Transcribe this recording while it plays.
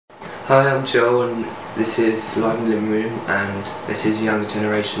Hi, I'm Joel and this is Live in the Living Room and this is Younger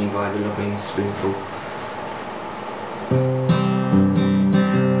Generation by the Loving Spoonful.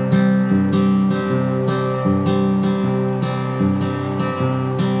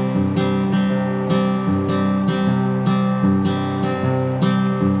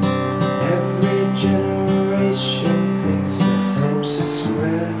 Every generation thinks their folks are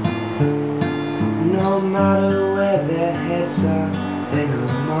square. No matter where their heads are, they know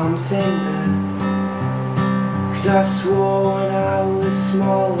mom's in there. 'Cause I swore when I was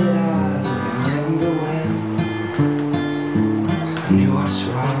small that I remember when I knew what's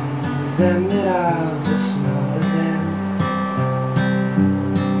wrong with them, that I was smaller then.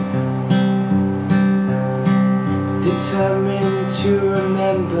 Determined to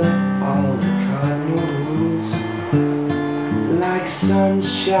remember all the cardinal rules, like sun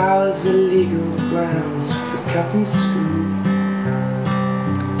showers, illegal grounds, forgotten school.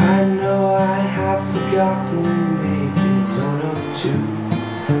 I know I have forgotten maybe one or two,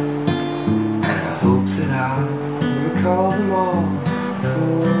 and I hope that I'll recall them all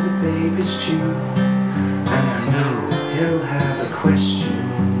before the baby's due. And I know he'll have a question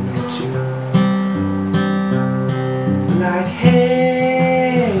or two, like,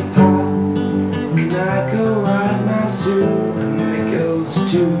 hey Pop, can I go ride my zoo? It goes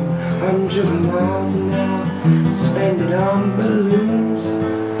 200 miles an hour, spend it on balloons.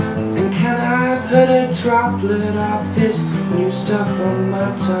 Can I put a droplet of this new stuff on my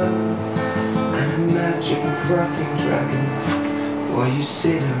tongue and imagine frothing dragons while you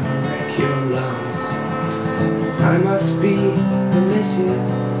sit and wreck your lungs? I must be permissive,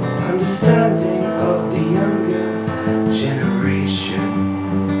 understanding of the younger generation.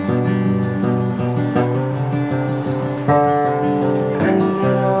 And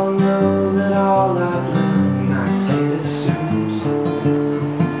then I'll know that all I've learned my kid assumes,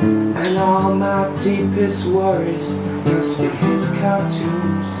 and all my deepest worries must be his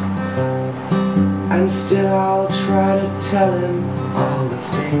cartoons. And still I'll try to tell him all the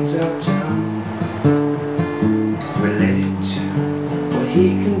things I've done, related to what he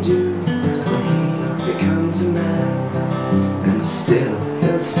can do when he becomes a man. And still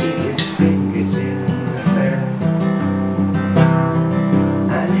he'll stick his fingers in the fan.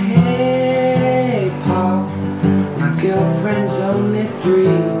 And hey Pop, my girlfriend's only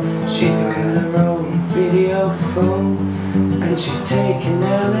 3. She's got her own video phone and she's taking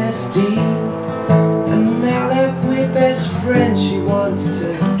LSD. And now that we're best friends, she wants to